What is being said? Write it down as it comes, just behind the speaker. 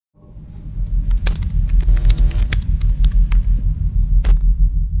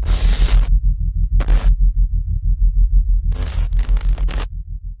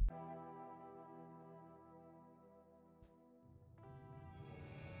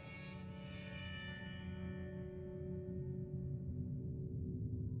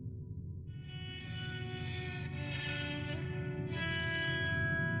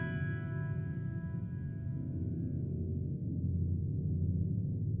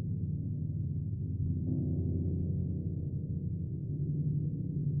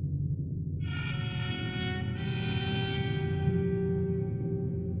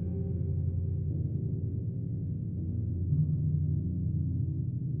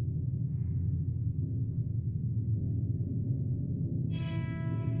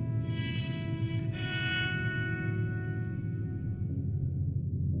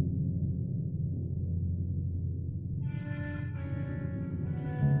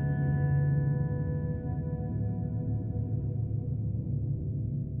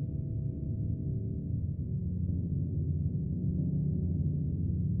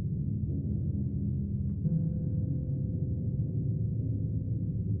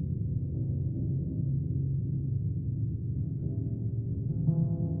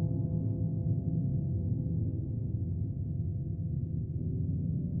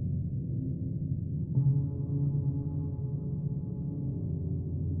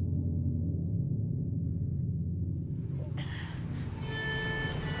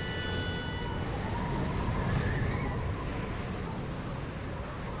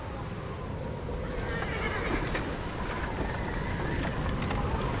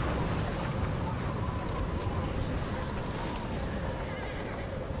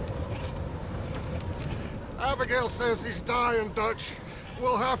Abigail says he's dying, Dutch.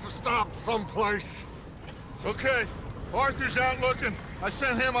 We'll have to stop someplace. Okay. Arthur's out looking. I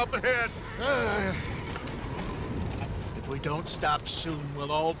sent him up ahead. If we don't stop soon,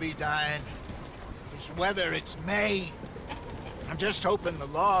 we'll all be dying. This weather, it's May. I'm just hoping the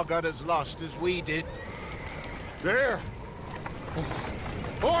law got as lost as we did. There!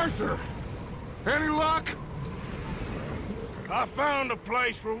 Arthur! Any luck? I found a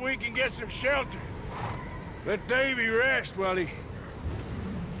place where we can get some shelter. Let Davy rest while he...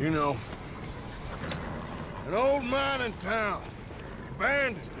 You know. An old mining town.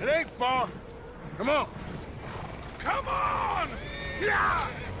 Abandoned. It ain't far. Come on. Come on! Yeah!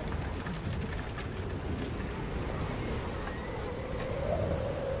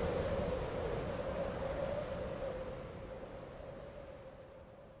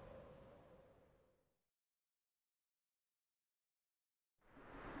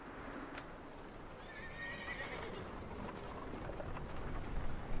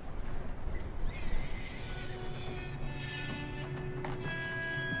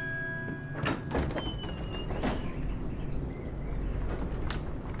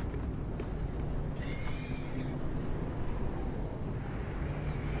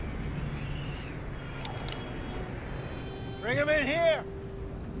 Bring him in here!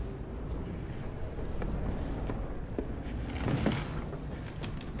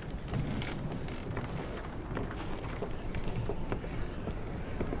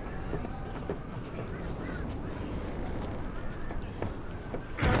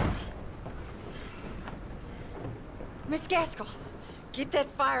 Miss Gaskell, get that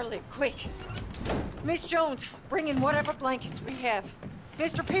fire lit, quick. Miss Jones, bring in whatever blankets we have.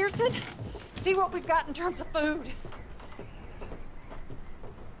 Mr. Pearson, see what we've got in terms of food.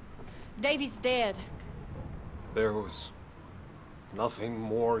 Davy's dead. There was nothing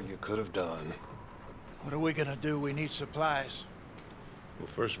more you could have done. What are we gonna do? We need supplies. Well,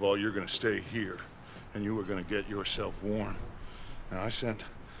 first of all, you're gonna stay here, and you are gonna get yourself warm. Now, I sent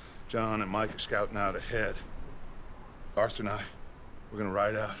John and Micah scouting out ahead. Arthur and I, we're gonna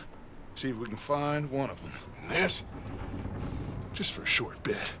ride out, see if we can find one of them. And this, just for a short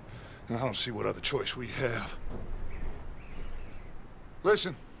bit. And I don't see what other choice we have.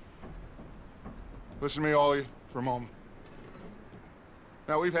 Listen. Listen to me, all of you, for a moment.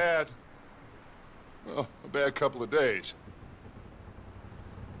 Now, we've had, well, a bad couple of days.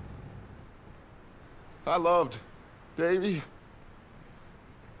 I loved Davy,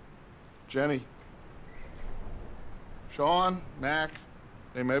 Jenny, Sean, Mac.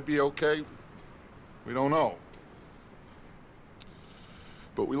 They may be okay. We don't know.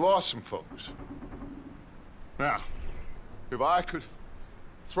 But we lost some folks. Now, if I could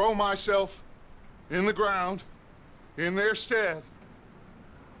throw myself in the ground, in their stead,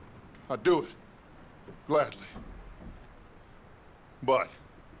 I'd do it, gladly. But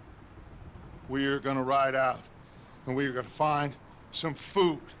we are gonna ride out, and we are gonna find some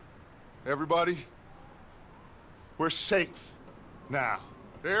food. Everybody, we're safe now.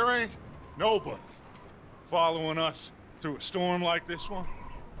 There ain't nobody following us through a storm like this one.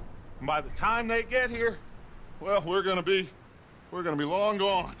 And by the time they get here, well, we're gonna be long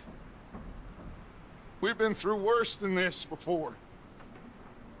gone. We've been through worse than this before.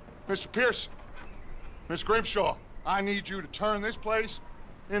 Mr. Pearson, Miss Grimshaw, I need you to turn this place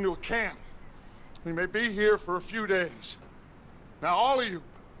into a camp. We may be here for a few days. Now, all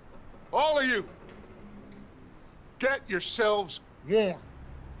of you, get yourselves warm.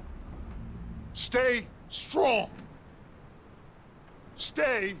 Stay strong.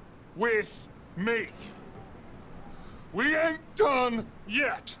 Stay with me. We ain't done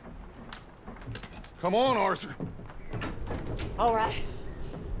yet. Come on, Arthur. All right.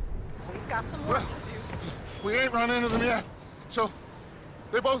 We've got some work to do. We ain't run into them yet, so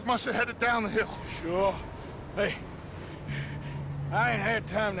they both must have headed down the hill. Sure. Hey, I ain't had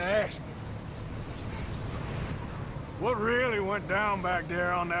time to ask. What really went down back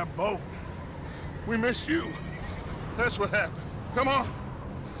there on that boat? We missed you. That's what happened. Come on.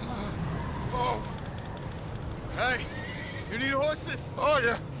 Oh. Hey, you need horses? Oh,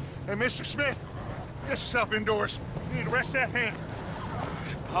 yeah. Hey, Mr. Smith, get yourself indoors. You need to rest that hand.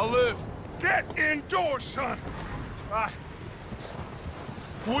 I'll live. Get indoors, son.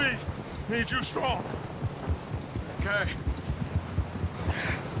 We need you strong. Okay.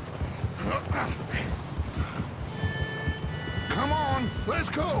 Come on, let's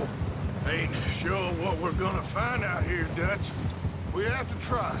go. Ain't sure what we're gonna find out here, Dutch. We have to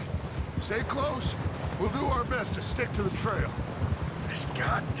try. Stay close. We'll do our best to stick to the trail. This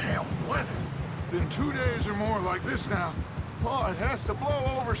goddamn weather. Been 2 days or more like this now. Oh, it has to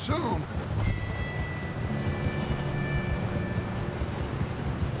blow over soon.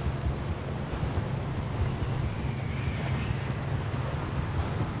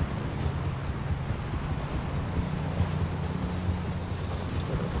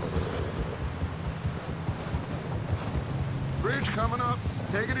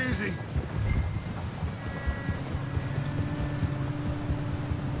 easy.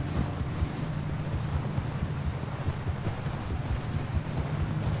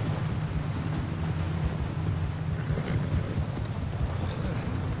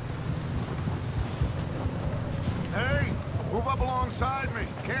 Hey, move up alongside me.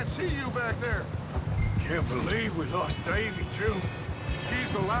 Can't see you back there. Can't believe we lost Davy, too.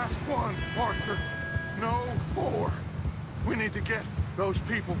 He's the last one, Arthur. No more. We need to get those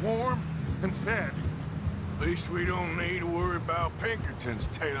people warm and fed. At least we don't need to worry about Pinkertons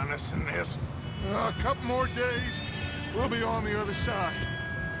tailing us in this. A couple more days, we'll be on the other side.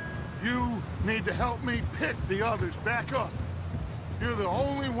 You need to help me pick the others back up. You're the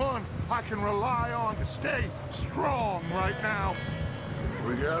only one I can rely on to stay strong right now.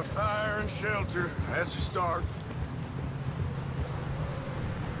 We got fire and shelter. That's a start.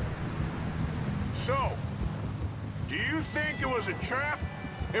 So, do you think it was a trap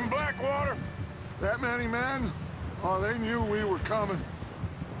in Blackwater? That many men? Oh, they knew we were coming.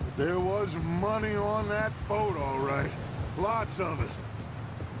 But there was money on that boat, all right. Lots of it.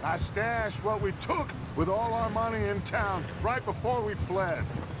 I stashed what we took with all our money in town right before we fled.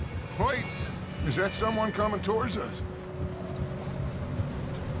 Wait, is that someone coming towards us?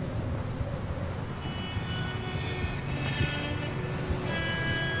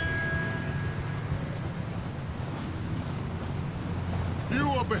 You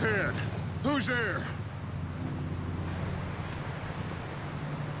up ahead. Who's there?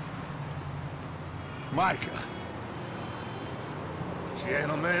 Micah.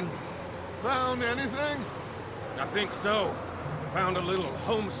 Gentlemen, Found anything? I think so. Found a little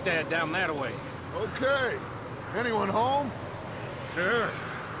homestead down that way. Okay. Anyone home? Sure.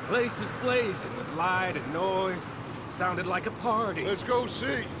 Place is blazing with light and noise. Sounded like a party. Let's go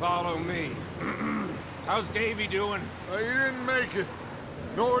see. Follow me. How's Davy doing? He didn't make it.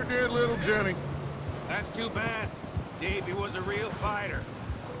 Nor did little Jenny. That's too bad. Davy was a real fighter.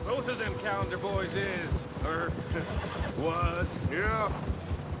 Both of them calendar boys is. Or was. Yeah,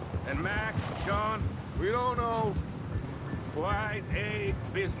 And Mac, Sean, we don't know. quite a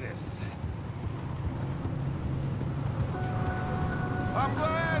business. I'm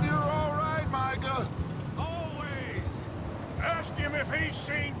glad you're all right, Micah. Always! Ask him if he's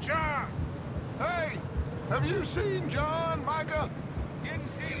seen John. Hey, have you seen John, Micah? Didn't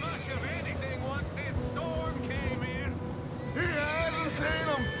see much of anything once this storm came in. He hasn't seen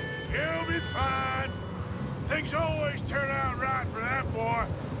him. He'll be fine. Things always turn out right for that boy.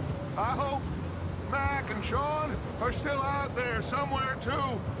 I hope Mac and Sean are still out there somewhere,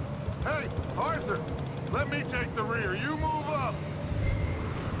 too. Hey, Arthur, let me take the rear. You move up.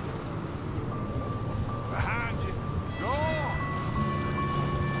 Behind you. Go on.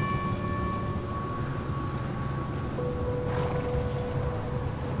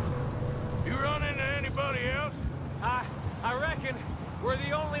 You run into anybody else? I reckon we're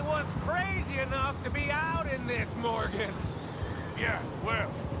the only ones crazy enough to be out in this, Morgan. Yeah,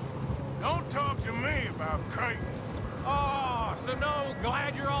 well, don't talk to me about Creighton. Oh, so no,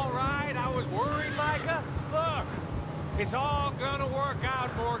 glad you're all right. I was worried, Micah. Look, it's all gonna work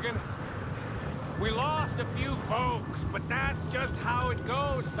out, Morgan. We lost a few folks, but that's just how it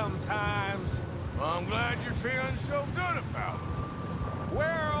goes sometimes. Well, I'm glad you're feeling so good about it. Where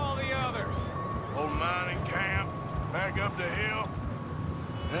are all the others? Old mining camp, back up the hill.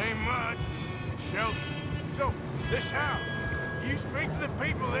 It ain't much, it's shelter. So, this house, you speak to the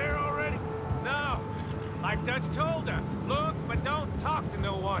people there already? No, like Dutch told us. Look, but don't talk to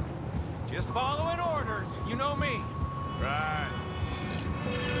no one. Just following orders, you know me. Right.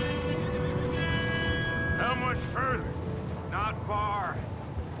 How much further? Not far.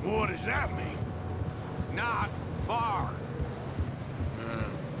 What does that mean? Not far.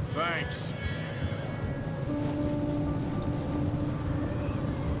 Thanks.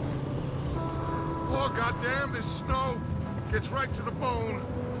 Oh, goddamn, this snow gets right to the bone.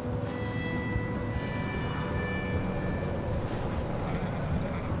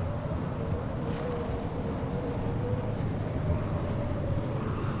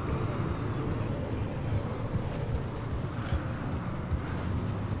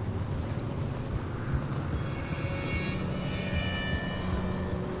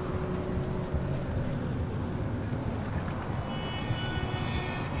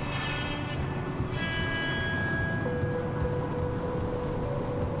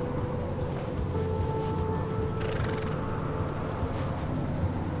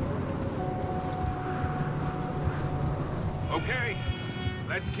 Okay,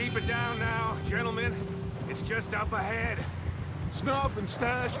 let's keep it down now, gentlemen. It's just up ahead. Snuff and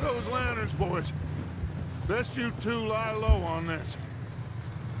stash those lanterns, boys. Best you two lie low on this.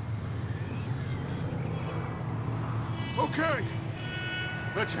 Okay,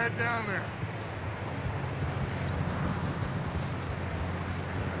 let's head down there.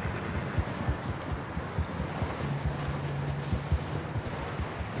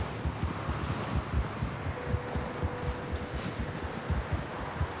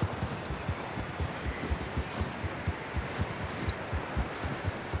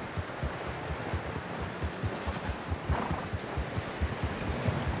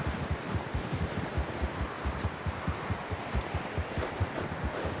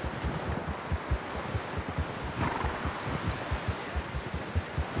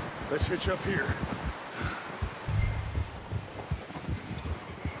 Let's hitch up here.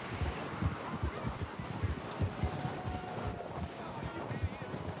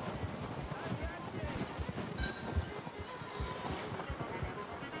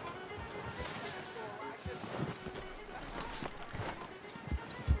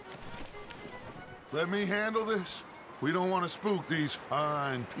 Let me handle this. We don't want to spook these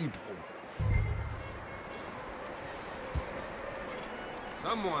fine people.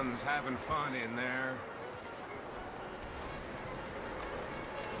 Someone's having fun in there.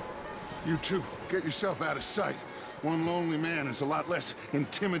 You two, get yourself out of sight. One lonely man is a lot less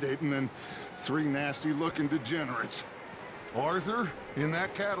intimidating than three nasty-looking degenerates. Arthur, in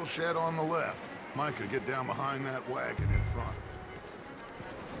that cattle shed on the left. Micah, get down behind that wagon in front.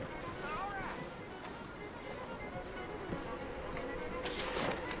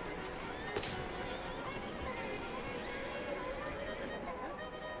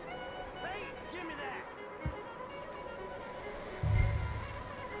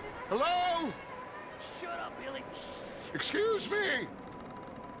 Hello? Shut up, Billy. Excuse me?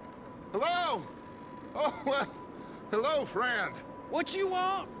 Hello? Oh, well, hello, friend. What you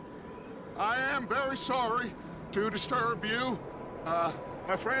want? I am very sorry to disturb you.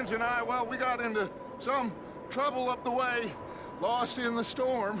 My friends and I, well, we got into some trouble up the way, lost in the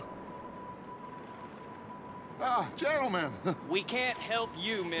storm. Ah, gentlemen. We can't help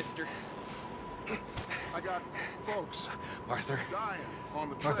you, mister. I got folks Arthur. dying on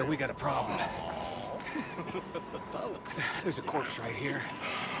the trail. Arthur, we got a problem. Folks. There's a corpse right here.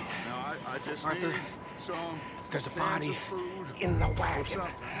 Now, I just Arthur, need some there's a cans body of food in the or wagon.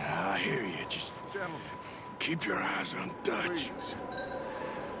 something. I hear you. Just Gentlemen, keep your eyes on Dutch. please.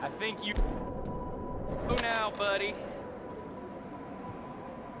 I think you... Go now, buddy.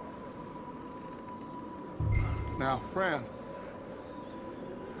 Now, friend,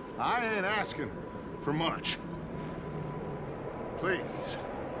 I ain't asking for much. Please,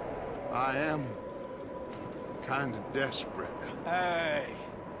 I am kind of desperate. Hey,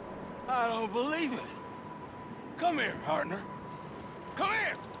 I don't believe it. Come here, partner. Come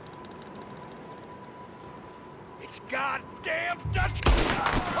here. It's goddamn Dutch.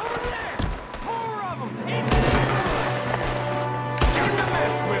 Over there. 4 of them. You're to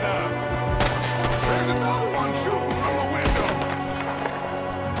mess with us. There's another one shooting from the window.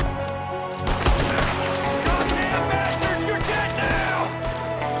 Goddamn bastards, you're dead now.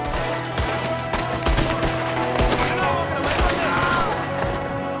 You know I'm gonna make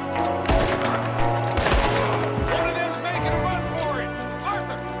one of them's making a run for it.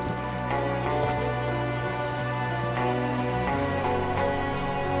 Arthur.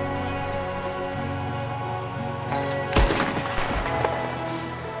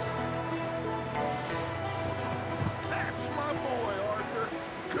 That's my boy, Arthur.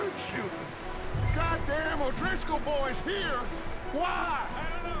 Good shooting. Goddamn O'Driscoll boy's here. Why? I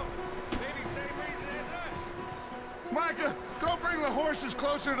don't know. Maybe same reason as us. Micah, go bring the horses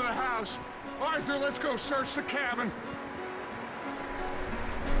closer to the house. Arthur, let's go search the cabin.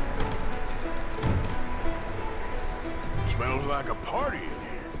 Smells like a party in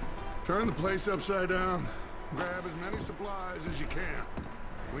here. Turn the place upside down. Grab as many supplies as you can.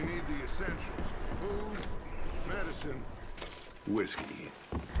 We need the essentials. Food, medicine, whiskey.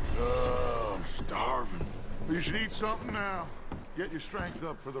 Oh, I'm starving. You should eat something now. Get your strength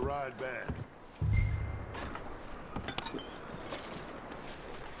up for the ride back.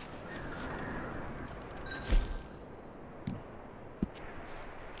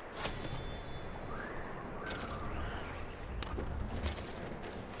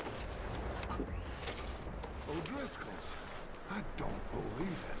 O'Driscoll's. I don't believe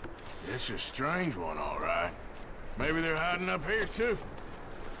it. It's a strange one, all right. Maybe they're hiding up here, too.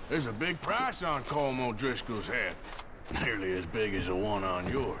 There's a big price on Colm O'Driscoll's head. Nearly as big as the one on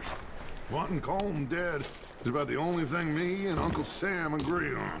yours. Wanting Colm dead is about the only thing me and Uncle Sam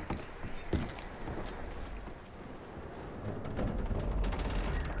agree on.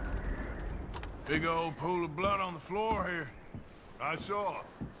 Big old pool of blood on the floor here. I saw.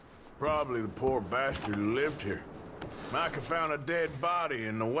 Probably the poor bastard who lived here. Micah found a dead body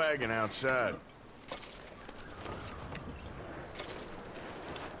in the wagon outside.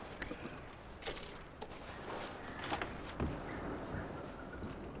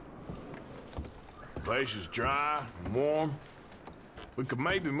 The place is dry and warm. We could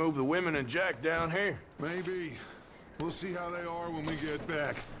maybe move the women and Jack down here. Maybe. We'll see how they are when we get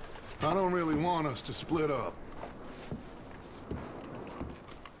back. I don't really want us to split up.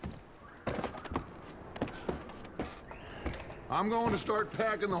 I'm going to start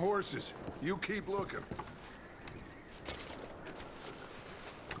packing the horses. You keep looking.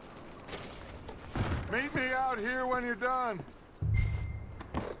 Meet me out here when you're done.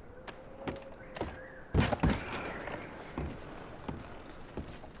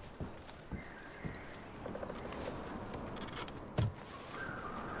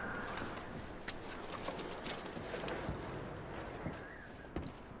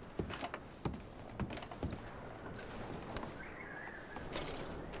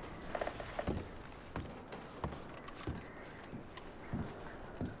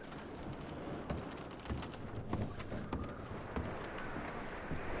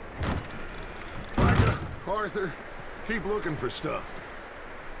 Arthur, keep looking for stuff.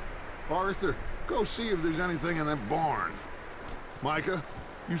 Arthur, go see if there's anything in that barn. Micah,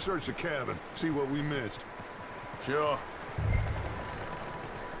 you search the cabin, see what we missed. Sure.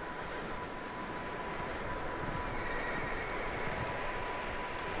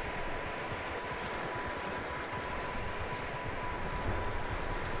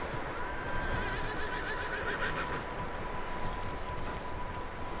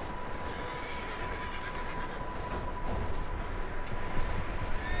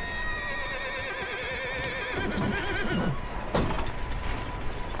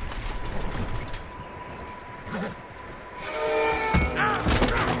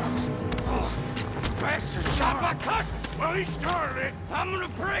 Well, he started it. I'm gonna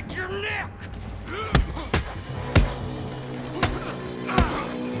break your neck.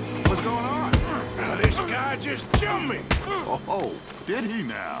 What's going on? Now, this guy just jumped me. Oh, did he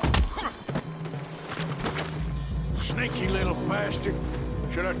now? Sneaky little bastard.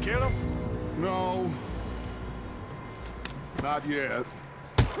 Should I kill him? No. Not yet.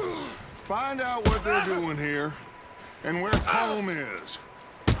 Find out what they're doing here, and where Colm is.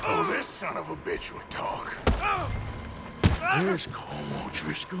 Oh, this son of a bitch will talk. Where's Colm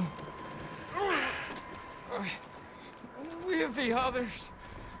O'Driscoll? With the others.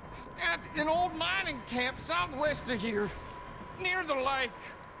 At an old mining camp southwest of here. Near the lake.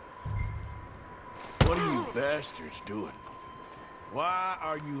 What are you bastards doing? Why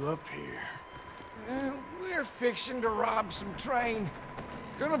are you up here? We're fixing to rob some train.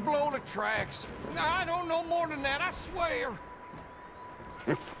 Gonna blow the tracks. I don't know more than that, I swear.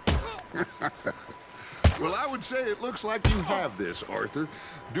 Well, I would say it looks like you have this, Arthur.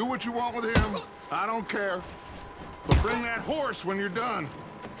 Do what you want with him. I don't care. But bring that horse when you're done.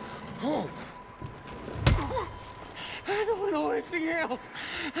 Oh. I don't know anything else.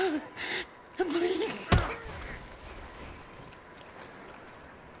 Please.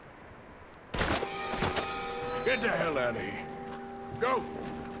 Get the hell out of here. Go.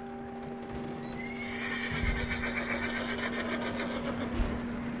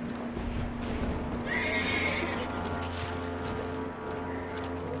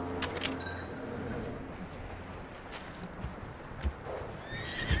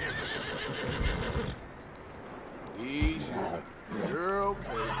 Easy. You're okay.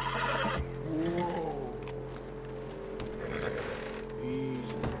 Whoa.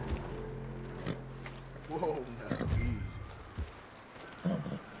 Easy. Whoa, now, easy.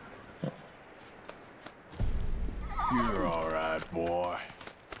 You're all right, boy.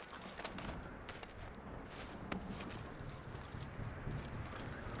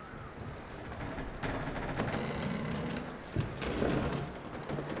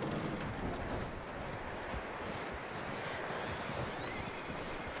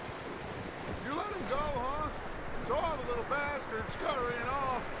 You let him go, huh? Saw the little bastard scurrying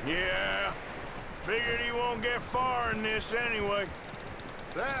off. Yeah. Figured he won't get far in this anyway.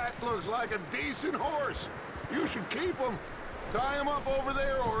 That looks like a decent horse. You should keep him. Tie him up over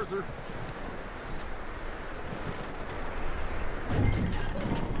there, Arthur.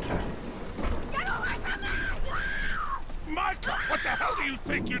 Get away from me! Micah, what the hell do you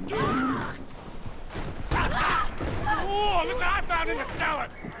think you're doing? Oh, look what I found in the cellar.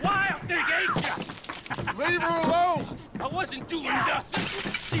 Wild thing, ain't ya? Leave her alone! I wasn't doing nothing.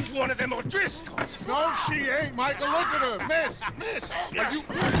 She's one of them O'Driscolls. No, she ain't, Micah. Look at her. Miss. Are you...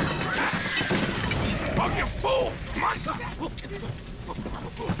 Oh, you fool! Micah!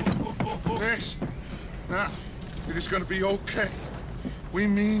 Miss. Now, It is gonna be okay. We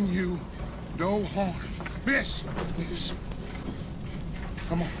mean you no harm. Miss!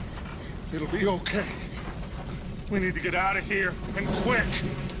 Come on. It'll be okay. We need to get out of here, and quick.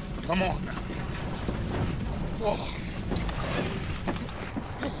 Come on now. Oh.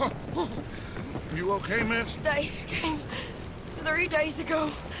 You okay, miss? They came 3 days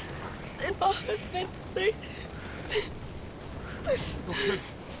ago. And my husband, they... Okay.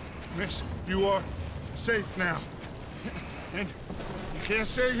 Miss, you are safe now. And you can't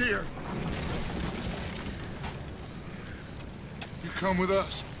stay here. You come with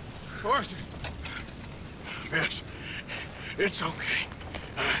us. Arthur! Miss, it's okay.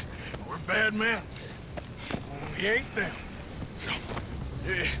 We're bad men. We ain't them.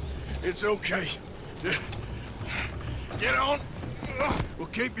 It's okay. Get on. We'll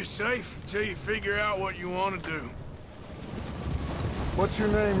keep you safe until you figure out what you want to do. What's your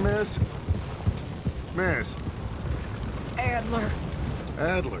name, miss? Miss? Adler.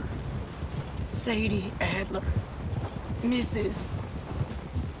 Adler. Sadie Adler. Mrs.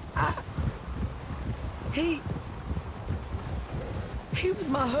 He was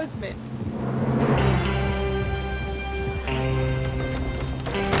my husband.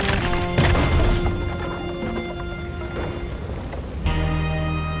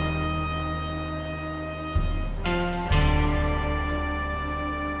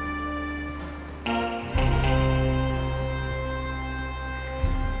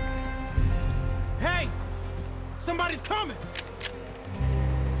 Hey! Somebody's coming!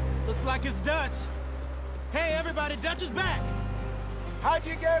 Looks like it's Dutch. Hey, everybody, Dutch is back! How'd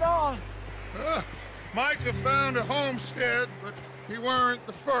you get on? Micah found a homestead, but he weren't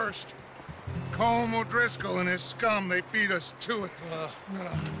the first. Colm O'Driscoll and his scum, they beat us to it.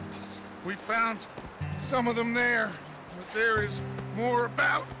 We found some of them there, but there is more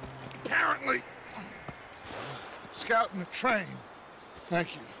about, apparently. Scouting the train.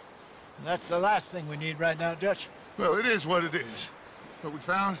 Thank you. That's the last thing we need right now, Dutch. Well, it is what it is. But we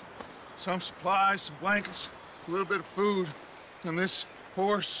found some supplies, some blankets, a little bit of food, and this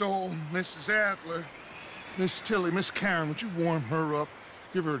poor soul, Mrs. Adler, Miss Tilly, Miss Karen, would you warm her up?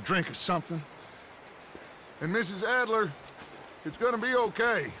 Give her a drink or something? And Mrs. Adler, it's gonna be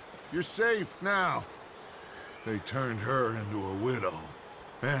okay. You're safe now. They turned her into a widow.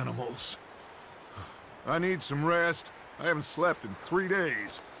 Animals. I need some rest. I haven't slept in 3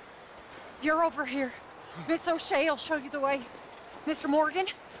 days. You're over here. Miss O'Shea will show you the way. Mr. Morgan,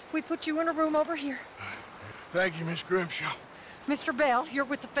 we put you in a room over here. Thank you, Miss Grimshaw. Mr. Bell, you're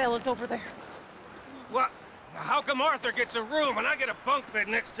with the fellas over there. What? How come Arthur gets a room and I get a bunk bed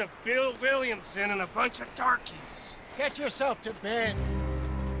next to Bill Williamson and a bunch of darkies? Get yourself to bed.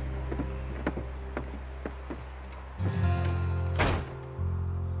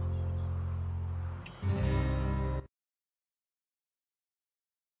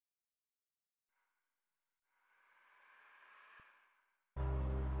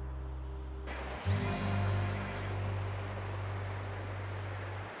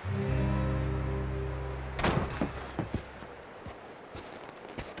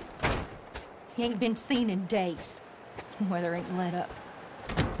 He ain't been seen in days. Weather ain't let up.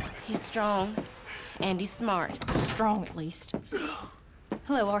 He's strong, and he's smart. Strong, at least.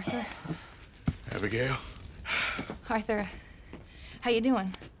 Hello, Arthur. Abigail? Arthur, how you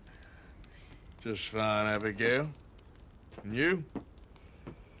doing? Just fine, Abigail. And you?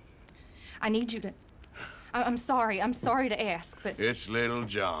 I need you to... I'm sorry to ask, but... It's little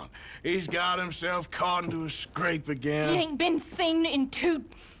John. He's got himself caught into a scrape again. He ain't been seen in 2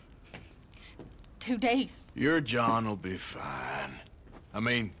 days. Your John will be fine. I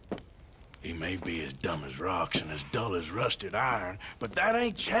mean, he may be as dumb as rocks and as dull as rusted iron, but that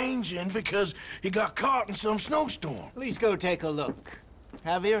ain't changing because he got caught in some snowstorm. Please go take a look.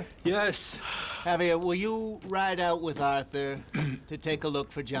 Javier? Yes. Javier, will you ride out with Arthur to take a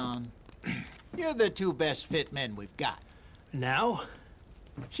look for John? You're the 2 best fit men we've got. Now?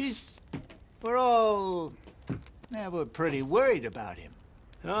 We're pretty worried about him.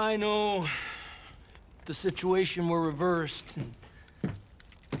 I know. The situation were reversed, and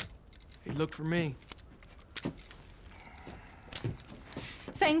he looked for me.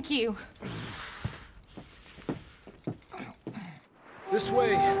 Thank you. This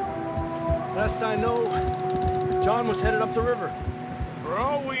way. Last I know, John was headed up the river. For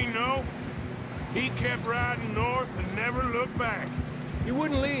all we know, he kept riding north and never looked back. He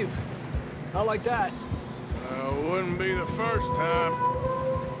wouldn't leave. Not like that. Wouldn't be the first time.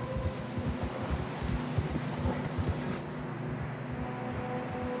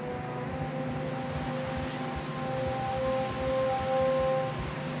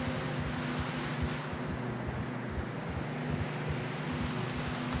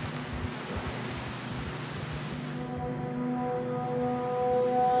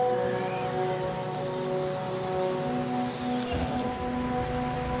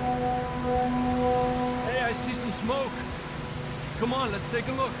 Come on, let's take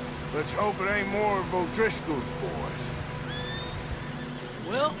a look. Let's hope it ain't more of O'Driscoll's boys.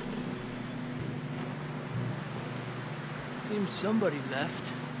 Well... seems somebody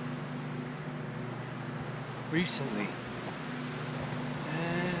left. Recently.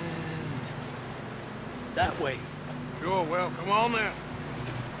 And... that way. Sure, well, come on then.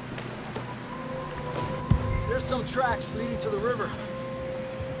 There's some tracks leading to the river.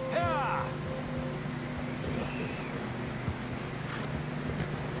 Yeah!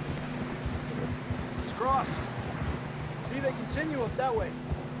 Let's cross. See, they continue up that way.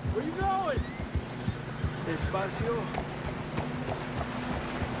 Where you going? Despacio.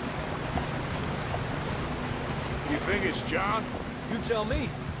 You think it's John? You tell me.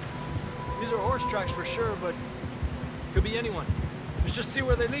 These are horse tracks for sure, but could be anyone. Let's just see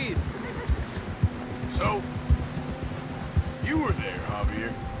where they lead. So, you were there,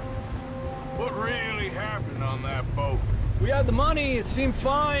 Javier. What really happened on that boat? We had the money, it seemed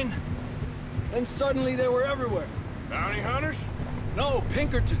fine. Then suddenly they were everywhere. Bounty hunters? No,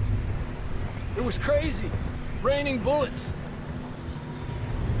 Pinkertons. It was crazy. Raining bullets.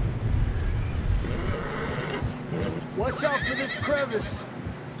 Watch out for this crevice.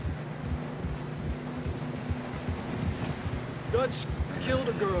 Dutch killed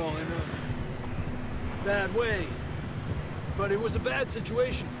a girl in a bad way. But it was a bad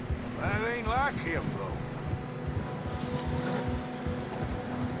situation. That ain't like him, though.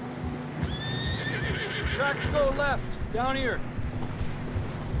 Tracks go left, down here.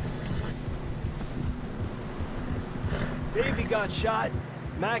 Davey got shot.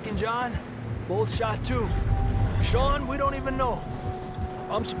 Mac and John, both shot too. Sean, we don't even know.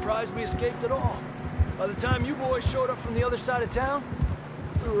 I'm surprised we escaped at all. By the time you boys showed up from the other side of town,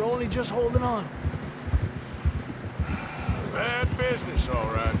 we were only just holding on. Bad business,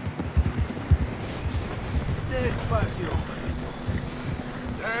 all right. Despacio.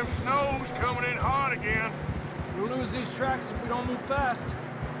 Damn snow's coming in hard again. We'll lose these tracks if we don't move fast.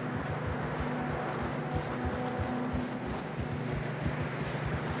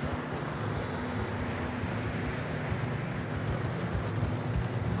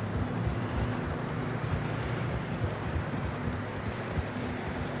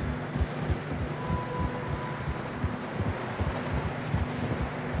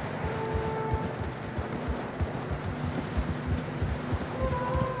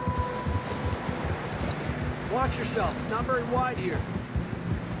 Watch yourself. It's not very wide here.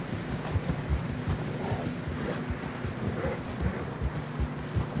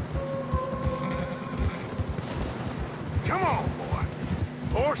 Come on, boy.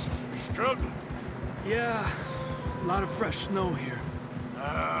 Horses are struggling. Yeah, a lot of fresh snow here.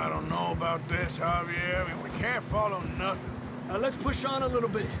 I don't know about this, Javier. I mean, we can't follow nothing. Let's push on a little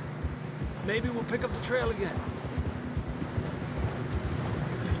bit. Maybe we'll pick up the trail again.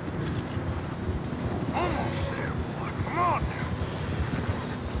 Almost there, boy. Come on now.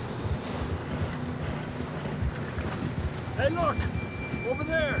 Hey, look! Over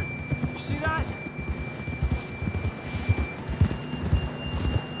there! You see that?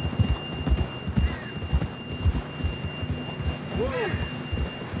 Whoa!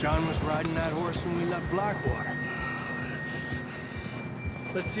 John was riding that horse when we left Blackwater.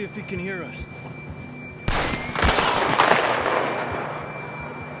 Let's see if he can hear us.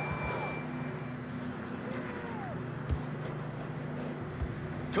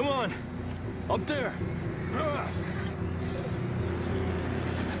 Come on! Up there! Yeah!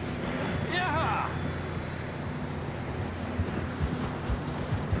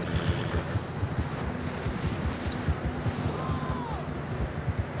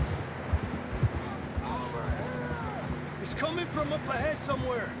 He's coming from up ahead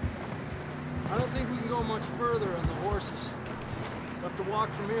somewhere. I don't think we can go much further on the horses. We'll have to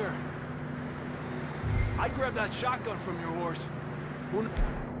walk from here. I'd grab that shotgun from your horse. Who knows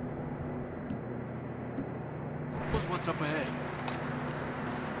what's up ahead?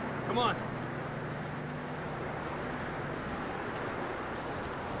 Come on.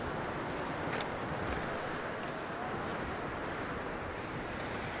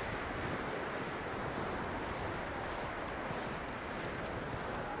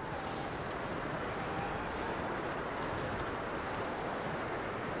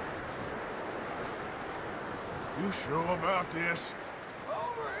 You sure about this?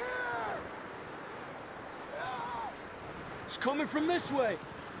 It's coming from this way.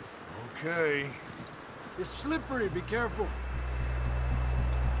 Okay. It's slippery, be careful.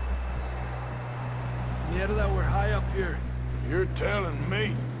 Yeah, that we're high up here. You're telling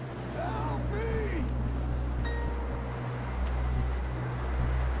me.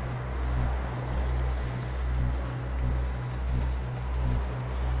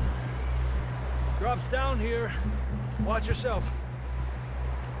 Drops down here. Watch yourself.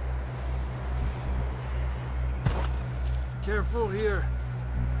 Careful here.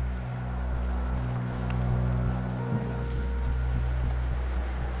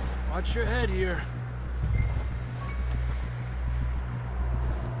 Watch your head here.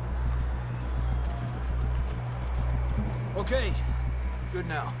 Okay, good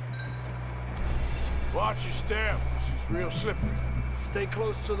now. Watch your step. This is real slippery. Stay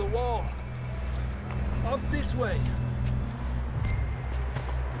close to the wall. Up this way.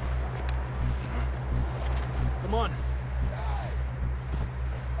 Come on.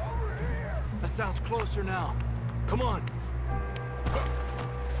 Over here! That sounds closer now. Come on.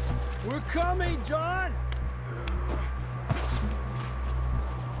 We're coming, John!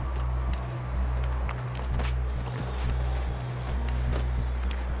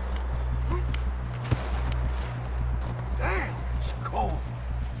 Damn, it's cold.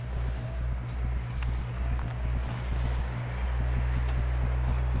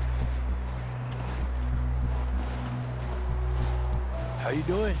 How you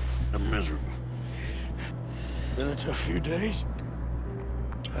doing? I'm miserable. Been a tough few days.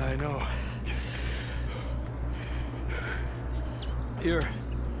 I know. Here.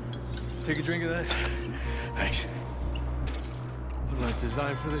 Take a drink of that. Thanks. I'm not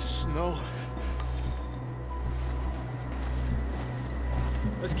designed for this snow.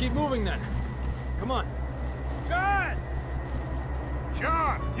 Let's keep moving then. Come on. John!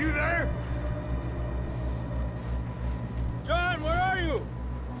 John, you there? John, where are you?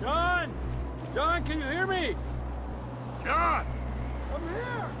 John! John, can you hear me? John! I'm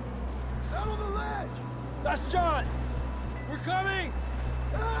here! Down on the ledge! That's John! We're coming!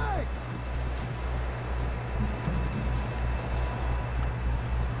 Hey!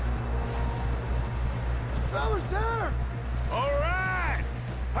 Fella's there! All right!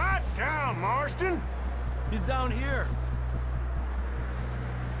 Hot down, Marston! He's down here.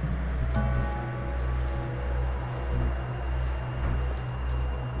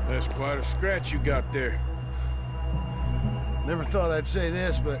 That's quite a scratch you got there. Never thought I'd say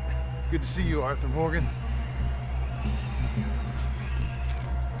this, but good to see you, Arthur Morgan.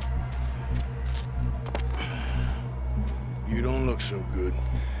 You don't look so good.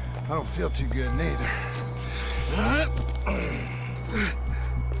 I don't feel too good, neither.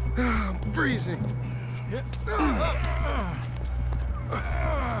 I'm freezing.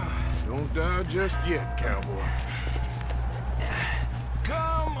 Don't die just yet, cowboy.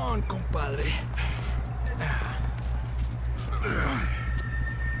 Come on, compadre.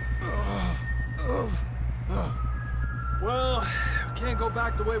 Well, we can't go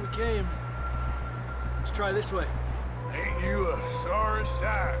back the way we came. Let's try this way. Ain't you a sorry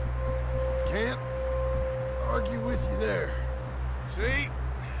sight? Can't argue with you there. See?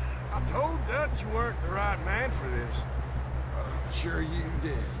 I told Dutch you weren't the right man for this. I'm sure you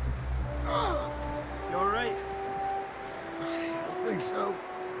did. You all right? I think so.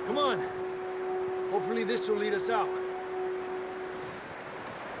 Come on. Hopefully this will lead us out.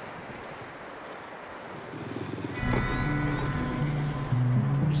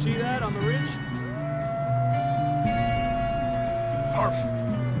 You see that on the ridge? Perfect.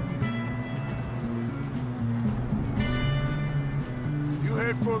 You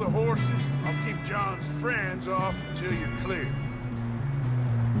head for the horses. I'll keep John's friends off until you're clear.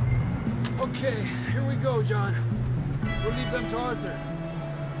 Okay, here we go, John. We'll leave them to Arthur.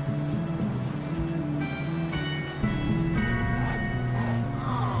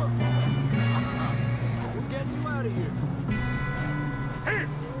 We're getting you out of here. Here!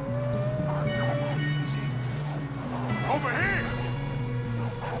 Over here!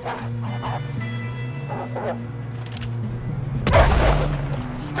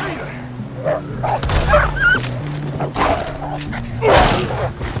 Stay there!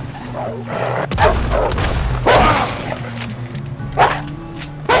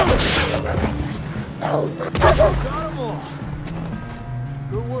 Got them all.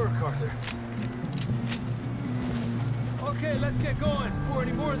 Good work, Arthur. Okay, let's get going before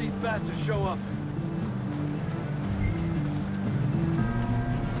any more of these bastards show up.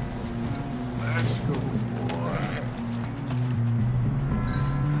 Let's go, boy.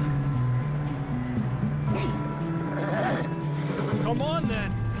 Come on,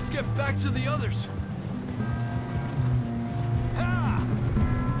 then. Let's get back to the others. Ha!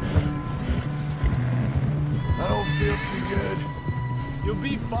 I don't feel too good. You'll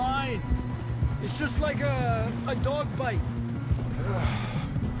be fine. It's just like a dog bite.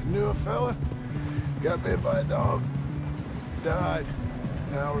 Knew a fella, got bit by a dog, died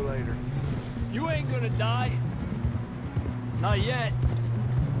an hour later. You ain't gonna die. Not yet.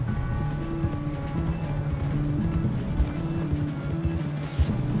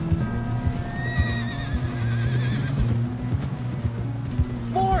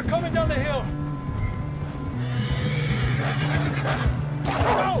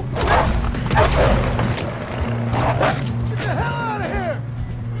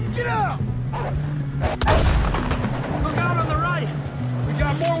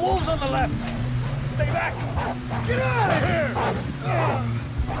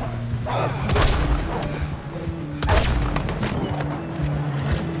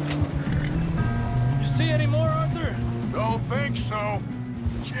 think so.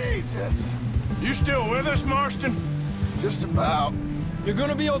 Jesus! You still with us, Marston? Just about. You're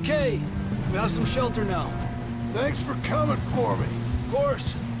gonna be okay. We have some shelter now. Thanks for coming for me. Of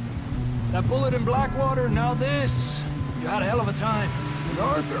course. That bullet in Blackwater, now this. You had a hell of a time. And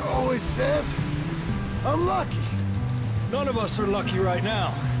Arthur always says, I'm lucky. None of us are lucky right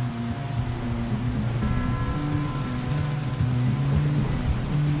now.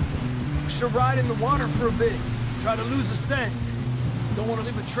 We should ride in the water for a bit. Try to lose the scent. Don't want to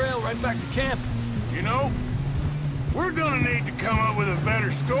leave a trail right back to camp. You know, we're gonna need to come up with a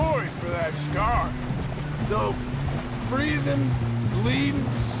better story for that scar. So, freezing, bleeding,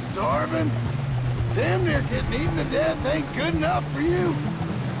 starving, damn near getting eaten to death ain't good enough for you.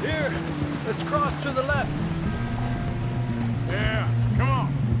 Here, let's cross to the left. Yeah, come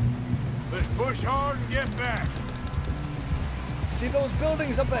on. Let's push hard and get back. See those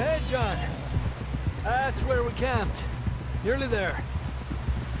buildings up ahead, John? That's where we camped. Nearly there.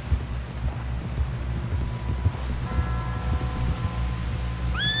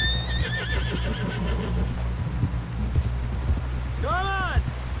 Come on!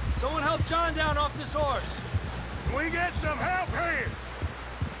 Someone help John down off this horse. Can we get some help here?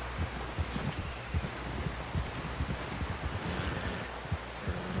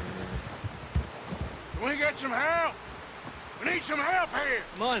 Can we get some help? We need some help here.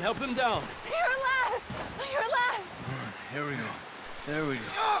 Come on, help him down. You're alive! You're alive! Here we go. There we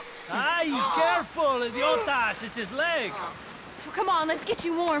go. Ay, careful, idiotas! It's his leg. Oh, come on, let's get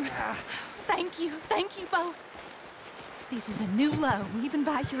you warm. Thank you both. This is a new low, even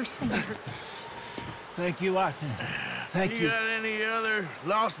by your standards. Thank you, Arthur. Thank you. You got any other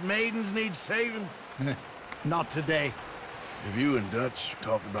lost maidens need saving? Not today. Have you and Dutch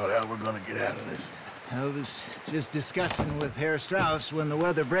talked about how we're gonna get out of this? I was just discussing with Herr Strauss when the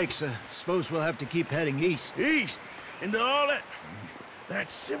weather breaks. Suppose we'll have to keep heading east. East? Into all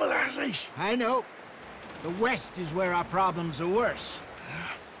that civilization? I know. The west is where our problems are worse.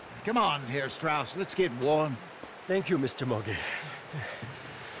 Come on, Herr Strauss, let's get warm. Thank you, Mr. Morgan.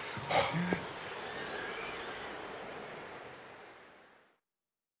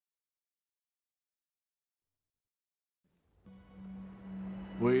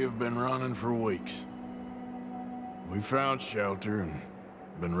 We have been running for weeks. We found shelter and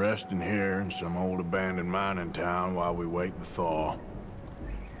been resting here in some old abandoned mining town while we wait the thaw.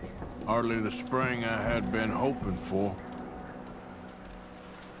 Hardly the spring I had been hoping for.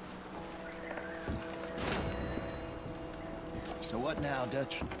 So what now,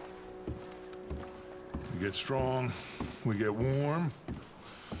 Dutch? We get strong, we get warm,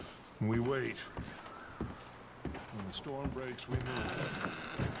 and we wait. When the storm breaks, we move.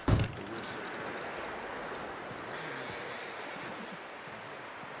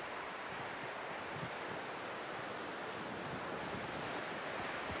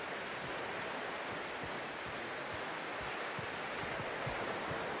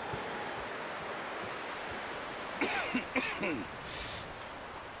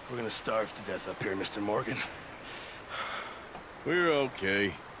 We're gonna starve to death up here, Mr. Morgan. We're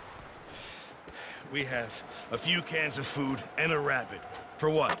okay. We have a few cans of food and a rabbit. For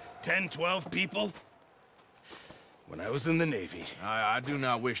what, 10, 12 people? When I was in the Navy... I do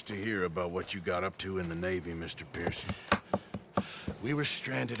not wish to hear about what you got up to in the Navy, Mr. Pearson. We were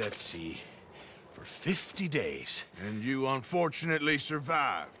stranded at sea for 50 days. And you unfortunately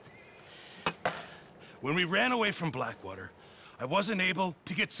survived. When we ran away from Blackwater, I wasn't able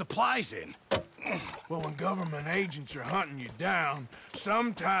to get supplies in. Well, when government agents are hunting you down,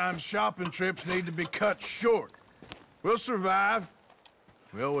 sometimes shopping trips need to be cut short. We'll survive.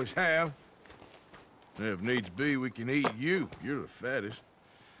 We always have. If needs be, we can eat you. You're the fattest.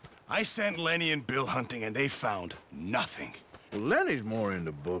 I sent Lenny and Bill hunting, and they found nothing. Well, Lenny's more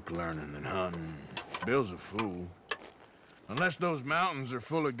into book learning than hunting. Bill's a fool. Unless those mountains are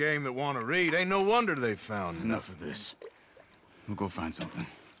full of game that want to read, ain't no wonder they found Enough of this. We'll go find something.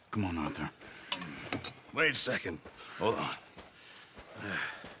 Come on, Arthur. Wait a second. Hold on.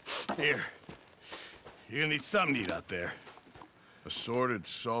 Here. You're gonna need something to eat out there. Assorted,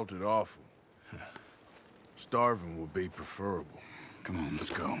 salted offal. Starving would be preferable. Come on, let's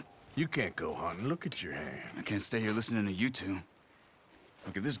go. You can't go hunting. Look at your hand. I can't stay here listening to you two.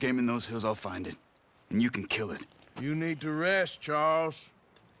 Look, if there's game in those hills, I'll find it. And you can kill it. You need to rest, Charles.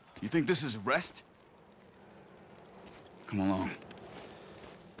 You think this is rest? Come along.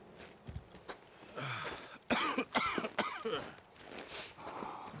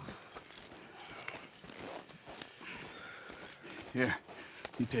 Here,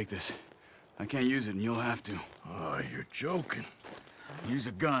 you take this. I can't use it, and you'll have to. Oh, you're joking. Use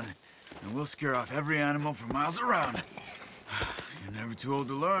a gun, and we'll scare off every animal for miles around. You're never too old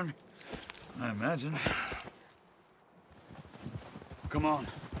to learn, I imagine. Come on,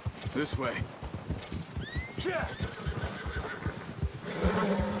 this way. Yeah.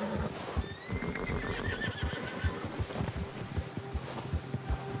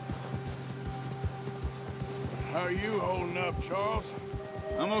 How are you holding up, Charles?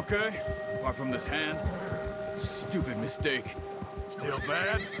 I'm okay, apart from this hand. Stupid mistake. Still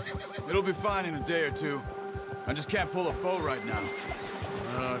bad? It'll be fine in a day or two. I just can't pull a bow right now.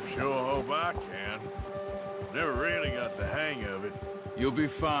 I sure hope I can. Never really got the hang of it. You'll be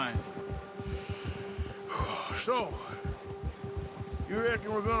fine. So, you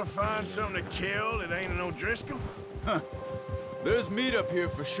reckon we're gonna find something to kill that ain't an O'Driscoll? Huh. There's meat up here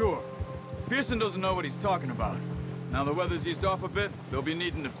for sure. Pearson doesn't know what he's talking about. Now the weather's eased off a bit, they'll be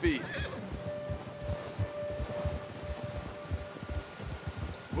needing to feed.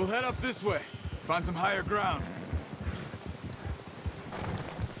 We'll head up this way. Find some higher ground.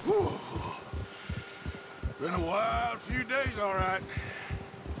 Whew. Been a wild few days, all right.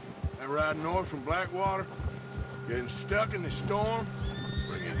 That ride north from Blackwater, getting stuck in the storm,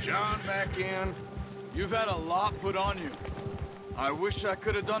 bringing John back in. You've had a lot put on you. I wish I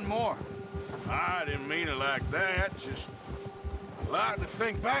could have done more. I didn't mean it like that, just a lot to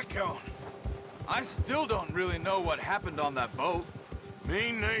think back on. I still don't really know what happened on that boat.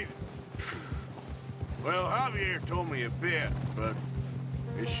 Me neither. Well, Javier told me a bit, but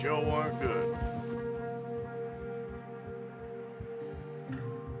it sure weren't good.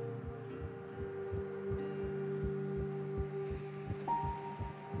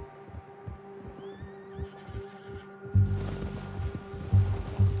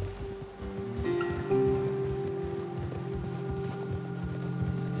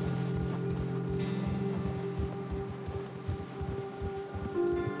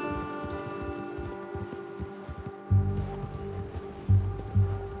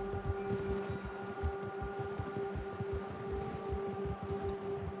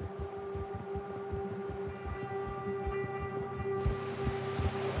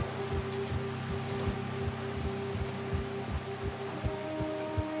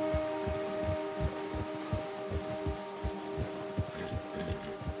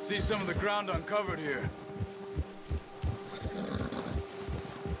 See some of the ground uncovered here.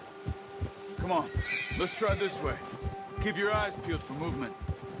 Come on, let's try this way. Keep your eyes peeled for movement.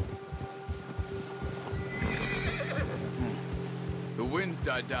 The wind's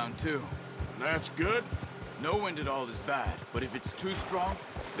died down too. That's good. No wind at all is bad, but if it's too strong,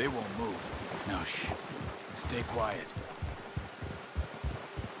 they won't move. Now shh, stay quiet.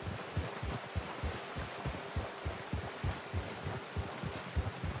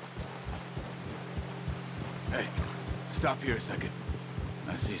 Hey, stop here a second.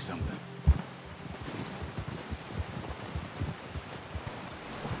 I see something.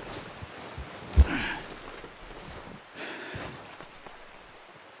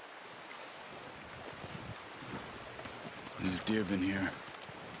 There's deer been here.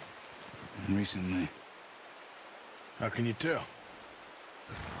 Recently. How can you tell?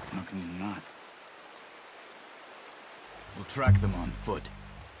 How can you not? We'll track them on foot.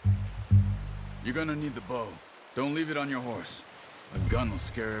 You're gonna need the bow. Don't leave it on your horse. A gun will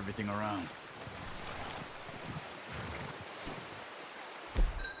scare everything around.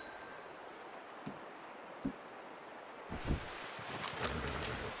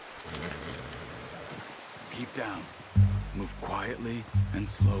 Keep down. Move quietly and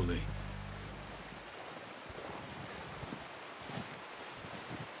slowly.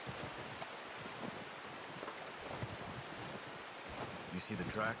 You see the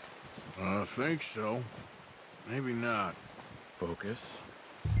tracks? I think so. Maybe not. Focus.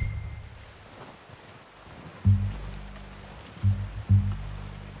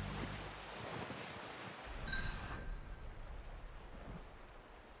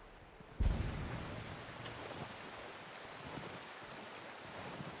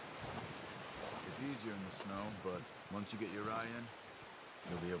 It's easier in the snow, but once you get your eye in,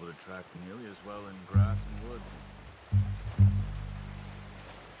 you'll be able to track nearly as well in grass and woods.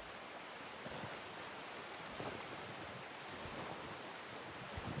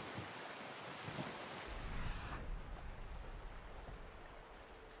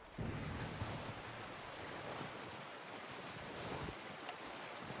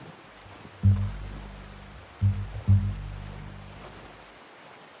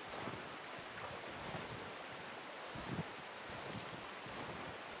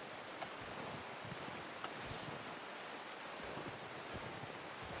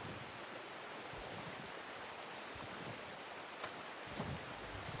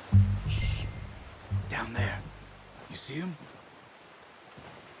 Down there. You see him?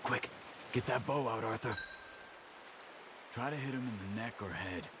 Get that bow out, Arthur. Try to hit him in the neck or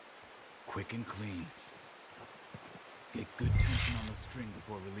head. Quick and clean. Get good tension on the string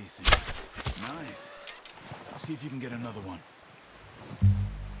before releasing. Nice. See if you can get another one.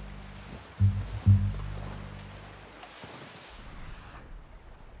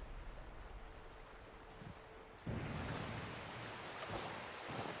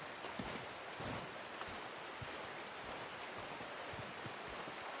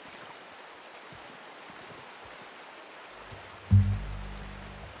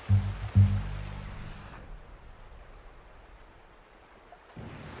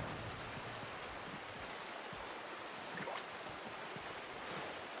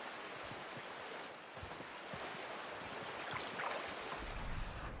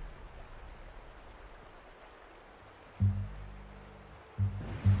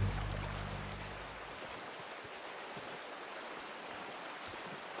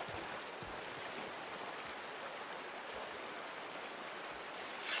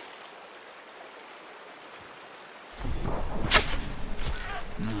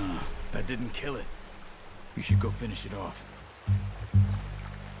 No, that didn't kill it. You should go finish it off.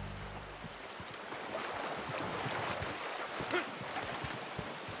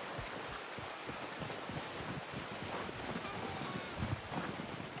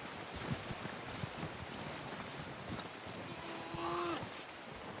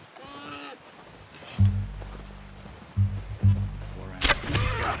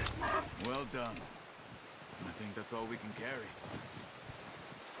 Got it. Well done. I think that's all we can carry.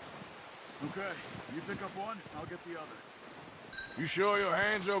 Okay, you pick up one, I'll get the other. You sure your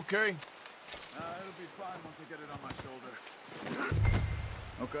hand's okay? It'll be fine once I get it on my shoulder.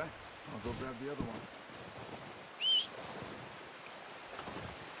 Okay, I'll go grab the other one.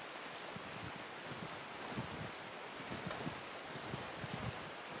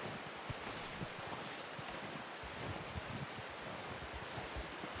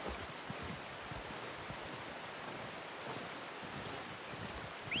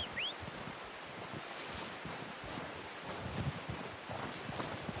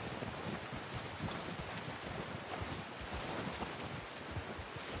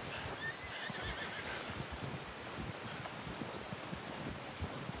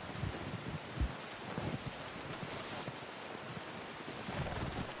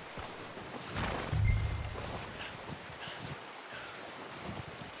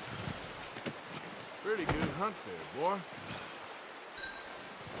 Pretty good hunt there, boy.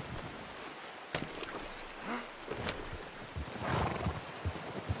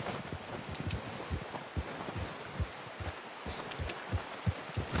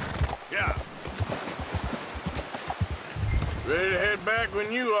 Yeah. Ready to head back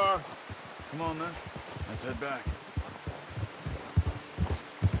when you are. Come on, then. Let's head back.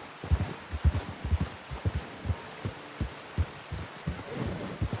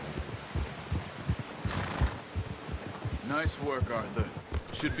 Nice work, Arthur.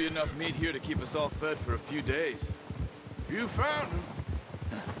 Should be enough meat here to keep us all fed for a few days. You found him.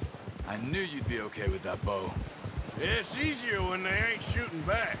 I knew you'd be okay with that bow. Yeah, it's easier when they ain't shooting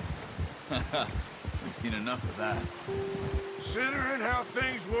back. We've seen enough of that. Considering how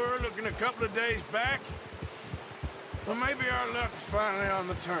things were looking a couple of days back, well, maybe our luck's finally on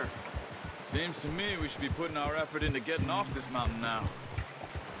the turn. Seems to me we should be putting our effort into getting off this mountain now.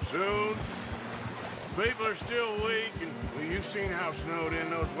 Soon. People are still weak, and well, you've seen how snowed in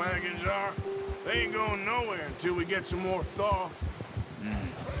those wagons are. They ain't going nowhere until we get some more thaw.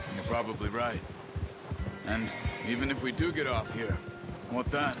 You're probably right. And even if we do get off here, what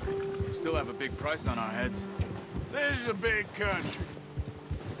then? We still have a big price on our heads. This is a big country.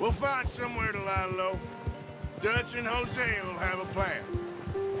 We'll find somewhere to lie low. Dutch and Hosea will have a plan.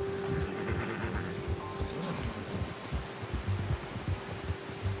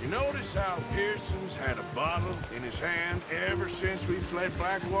 You notice how Pearson's had a bottle in his hand ever since we fled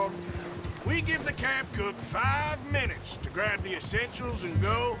Blackwater? We give the camp cook 5 minutes to grab the essentials and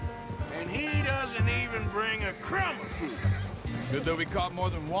go, and he doesn't even bring a crumb of food. Good that we caught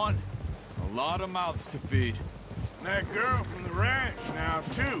more than one. A lot of mouths to feed. And that girl from the ranch now,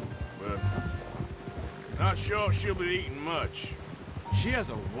 too, but not sure she'll be eating much. She has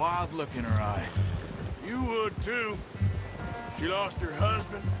a wild look in her eye. You would, too. She lost her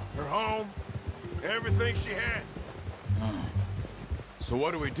husband, her home, everything she had. So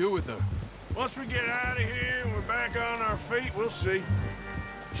what do we do with her? Once we get out of here and we're back on our feet, we'll see.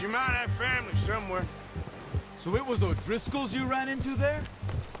 She might have family somewhere. So it was O'Driscoll's you ran into there?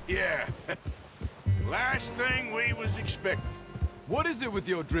 Yeah. Last thing we was expecting. What is it with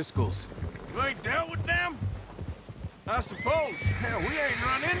the O'Driscolls? You ain't dealt with them? I suppose. Hell, we ain't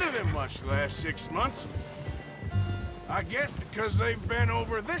run into them much the last 6 months. I guess because they've been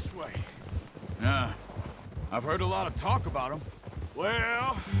over this way. Yeah. I've heard a lot of talk about them.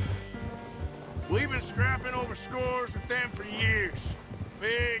 Well, we've been scrapping over scores with them for years.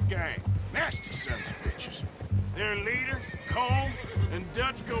 Big gang. Nasty sons of bitches. Their leader, Colm, and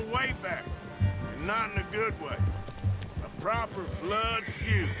Dutch go way back. And not in a good way. A proper blood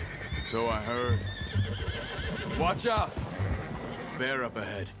feud. So I heard. Watch out! Bear up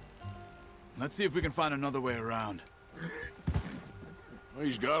ahead. Let's see if we can find another way around. Well,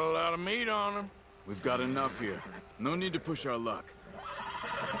 he's got a lot of meat on him. We've got enough here. No need to push our luck.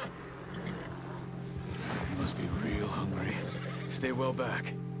 He must be real hungry. Stay well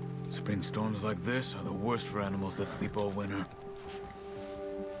back. Spring storms like this are the worst for animals that sleep all winter.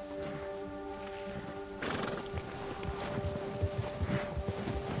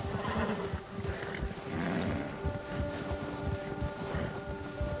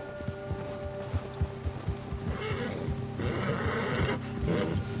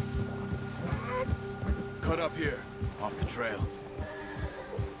 Cut up here, off the trail.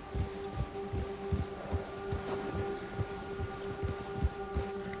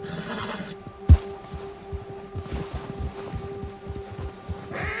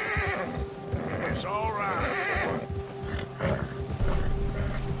 It's all right.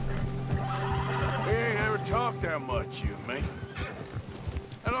 We ain't ever talked that much, you and me.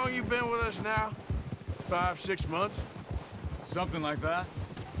 How long you been with us now? 5, 6 months? Something like that?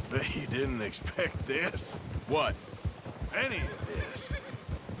 Bet you didn't expect this. What? Any of this.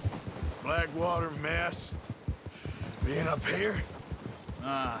 Blackwater mess. Being up here.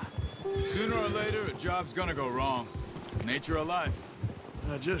 Sooner or later, a job's gonna go wrong. Nature of life.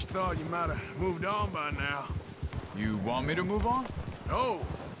 I just thought you might have moved on by now. You want me to move on? No.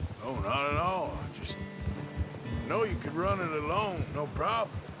 No, not at all. Just know you could run it alone, no problem.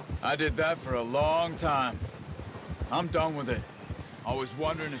 I did that for a long time. I'm done with it. Always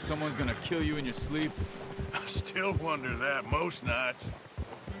wondering if someone's gonna kill you in your sleep. I still wonder that most nights.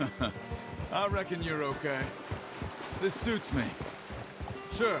 I reckon you're okay. This suits me.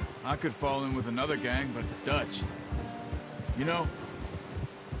 Sure, I could fall in with another gang, but Dutch... You know,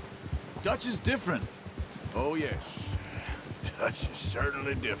 Dutch is different. Oh, yes. Dutch is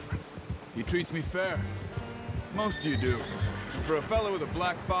certainly different. He treats me fair. Most of you do. And for a fellow with a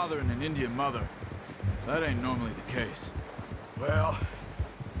black father and an Indian mother, that ain't normally the case. Well,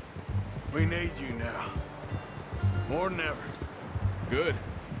 we need you now. More than ever. Good.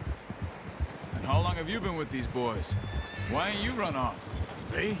 And how long have you been with these boys? Why ain't you run off?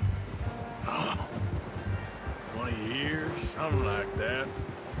 Me? Oh, 20 years, something like that.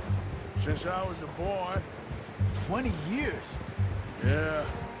 Since I was a boy. 20 years? Yeah.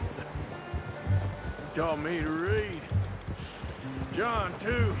 He taught me to read. John,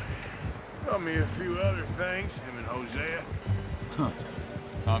 too. Taught me a few other things, him and Hosea. Huh.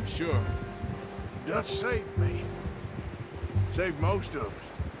 I'm sure. Dutch saved me. Saved most of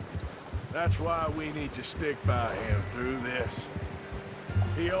us. That's why we need to stick by him through this.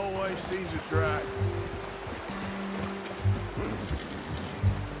 He always sees us right.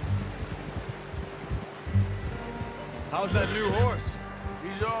 How's that new horse?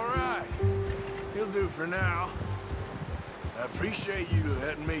 He's all right. He'll do for now. I appreciate you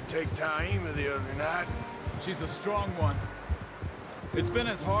letting me take Taima the other night. She's a strong one. It's been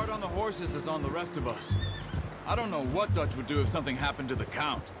as hard on the horses as on the rest of us. I don't know what Dutch would do if something happened to the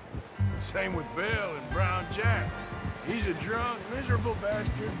Count. Same with Bill and Brown Jack. He's a drunk, miserable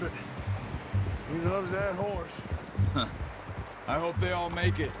bastard, but he loves that horse. Huh. I hope they all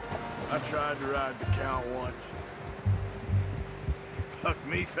make it. I tried to ride the Count once. Hucked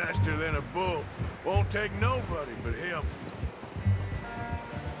me faster than a bull. Won't take nobody but him.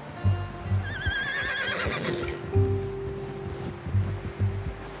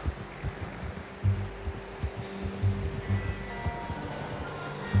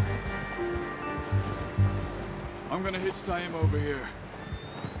 I'm gonna hitch Taima over here.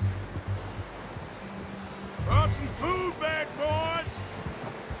 Brought some food back, boys!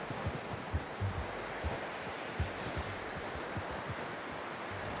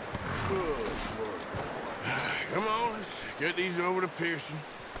 Come on, let's get these over to Pearson.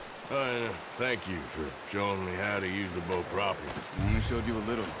 And thank you for showing me how to use the bow properly. I only showed you a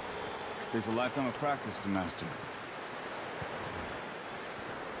little. Takes a lifetime of practice to master.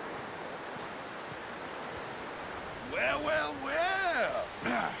 Well, well,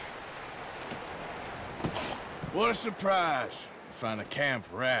 well! What a surprise. find a camp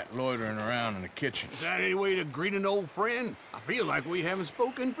rat loitering around in the kitchen. Is that any way to greet an old friend? I feel like we haven't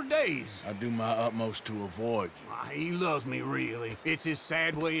spoken for days. I do my utmost to avoid you. Why, he loves me, really. It's his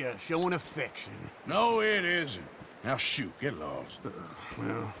sad way of showing affection. No, it isn't. Now shoot, get lost.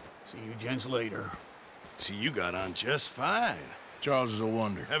 Well, see you gents later. See, you got on just fine. Charles is a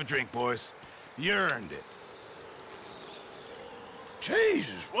wonder. Have a drink, boys. You earned it.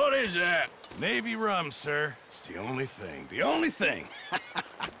 Jesus, what is that? Navy rum, sir. It's the only thing. The only thing.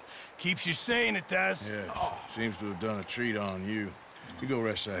 Keeps you sane, it does. Yes. Seems to have done a treat on you. You go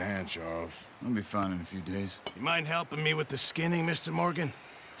rest that hand, Charles. I'll be fine in a few days. You mind helping me with the skinning, Mr. Morgan?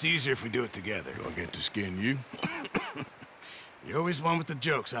 It's easier if we do it together. Do I get to skin you? You're always one with the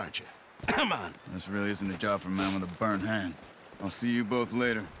jokes, aren't you? Come on. This really isn't a job for a man with a burnt hand. I'll see you both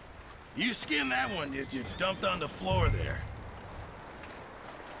later. You skin that one you dumped on the floor there.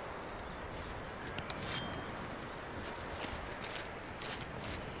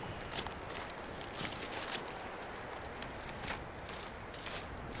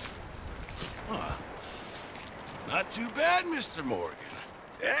 Not too bad, Mr. Morgan.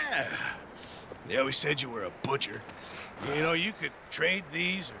 Yeah. They always said you were a butcher. You know, you could trade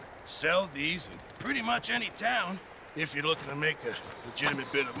these or sell these in pretty much any town. If you're looking to make a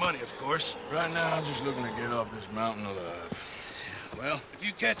legitimate bit of money, of course. Right now, I'm just looking to get off this mountain alive. Well, if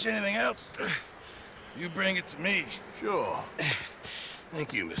you catch anything else, you bring it to me. Sure.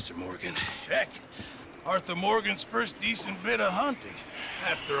 Thank you, Mr. Morgan. Heck, Arthur Morgan's first decent bit of hunting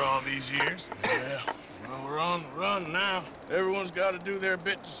after all these years. Yeah. Well, we're on the run now. Everyone's got to do their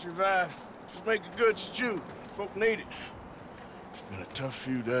bit to survive. Just make a good stew. Folk need it. It's been a tough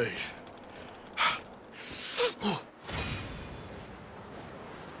few days.